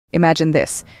Imagine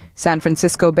this. San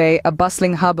Francisco Bay, a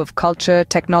bustling hub of culture,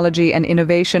 technology, and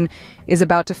innovation, is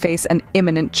about to face an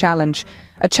imminent challenge.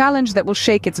 A challenge that will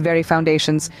shake its very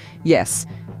foundations. Yes,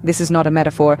 this is not a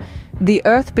metaphor. The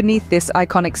earth beneath this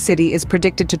iconic city is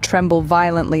predicted to tremble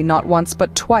violently not once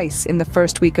but twice in the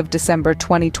first week of December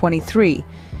 2023.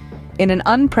 In an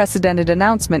unprecedented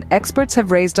announcement, experts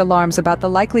have raised alarms about the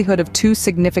likelihood of two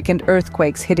significant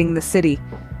earthquakes hitting the city.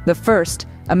 The first,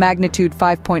 a magnitude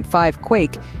 5.5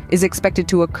 quake, is expected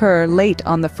to occur late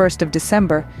on the 1st of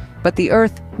December, but the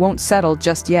Earth won't settle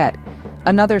just yet.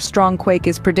 Another strong quake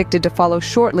is predicted to follow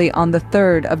shortly on the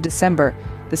 3rd of December.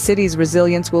 The city's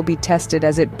resilience will be tested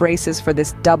as it braces for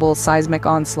this double seismic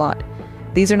onslaught.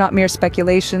 These are not mere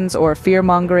speculations or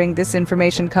fear-mongering. This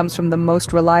information comes from the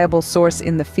most reliable source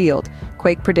in the field,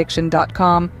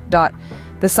 quakeprediction.com.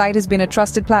 The site has been a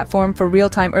trusted platform for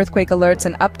real-time earthquake alerts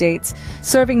and updates,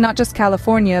 serving not just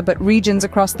California but regions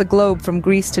across the globe from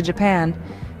Greece to Japan.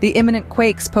 The imminent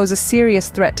quakes pose a serious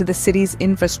threat to the city's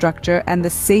infrastructure and the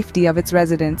safety of its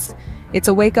residents. It's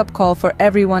a wake-up call for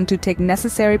everyone to take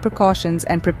necessary precautions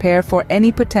and prepare for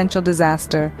any potential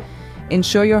disaster.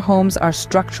 Ensure your homes are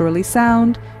structurally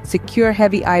sound, secure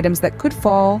heavy items that could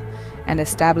fall, and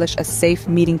establish a safe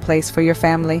meeting place for your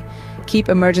family. Keep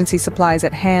emergency supplies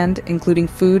at hand, including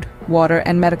food, water,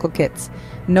 and medical kits.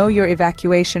 Know your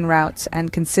evacuation routes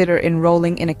and consider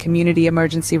enrolling in a community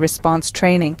emergency response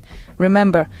training.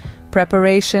 Remember,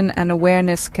 preparation and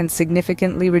awareness can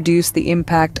significantly reduce the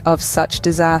impact of such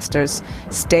disasters.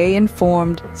 Stay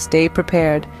informed, stay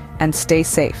prepared, and stay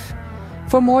safe.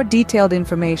 For more detailed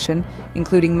information,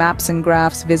 including maps and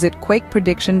graphs, visit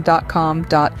quakeprediction.com.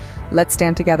 Let's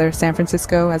stand together, San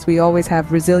Francisco, as we always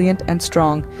have, resilient and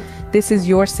strong. This is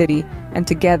your city, and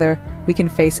together we can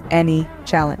face any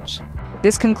challenge.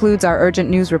 This concludes our urgent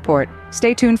news report.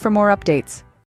 Stay tuned for more updates.